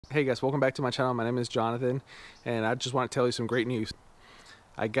Hey guys, welcome back to my channel. My name is Jonathan, and I just want to tell you some great news.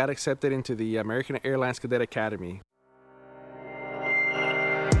 I got accepted into the American Airlines Cadet Academy.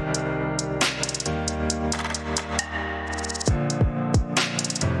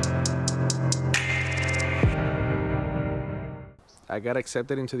 I got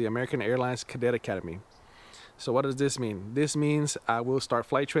accepted into the American Airlines Cadet Academy. So what does this mean? This means I will start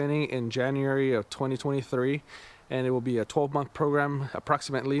flight training in January of 2023, and it will be a 12-month program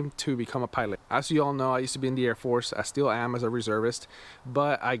approximately to become a pilot. As you all know, I used to be in the Air Force. I still am as a reservist,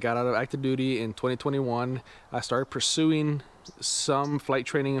 but I got out of active duty in 2021. I started pursuing some flight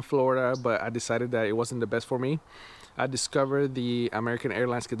training in Florida, but I decided that it wasn't the best for me. I discovered the American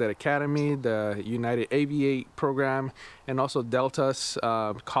Airlines Cadet Academy, the United Aviate program, and also Delta's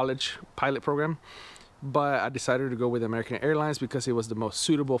college pilot program. But I decided to go with American Airlines because it was the most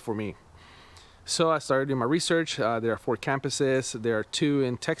suitable for me. So I started doing my research. There are 4 campuses. There are 2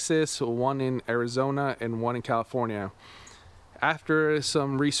 in Texas, 1 in Arizona, and 1 in California. After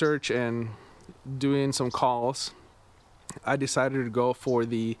some research and doing some calls, I decided to go for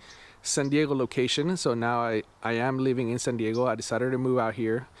the San Diego location. So now I am living in San Diego. I decided to move out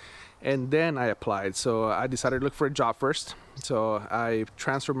here, and then I applied. So I decided to look for a job first. So I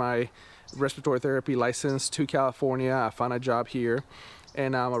transferred my respiratory therapy license to California. I found a job here,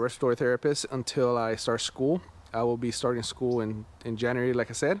 and I'm a respiratory therapist until I start school. I will be starting school in January, like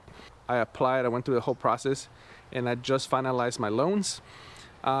I said. I applied, I went through the whole process, and I just finalized my loans.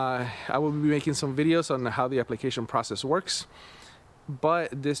 I will be making some videos on how the application process works, but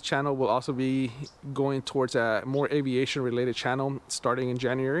this channel will also be going towards a more aviation related channel starting in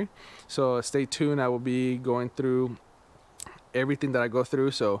January. So stay tuned. I will be going through everything that I go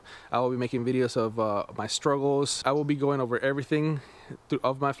through. So I will be making videos of my struggles. I will be going over everything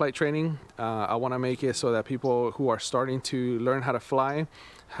of my flight training. I want to make it so that people who are starting to learn how to fly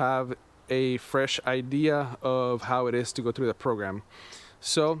have a fresh idea of how it is to go through the program.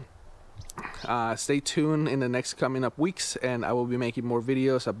 So stay tuned in the next coming up weeks, and I will be making more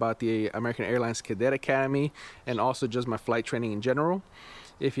videos about the American Airlines Cadet Academy and also just my flight training in general.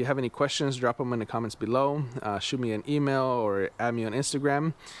 If you have any questions, drop them in the comments below. Shoot me an email or add me on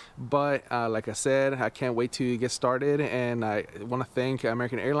Instagram. But like I said, I can't wait to get started, and I want to thank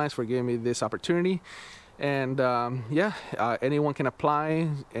American Airlines for giving me this opportunity. And anyone can apply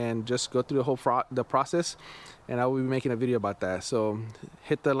and just go through the whole process, and I will be making a video about that. So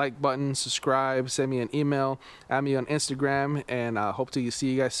hit the like button, subscribe, send me an email, add me on Instagram, and I hope to see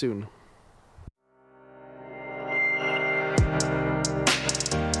you guys soon.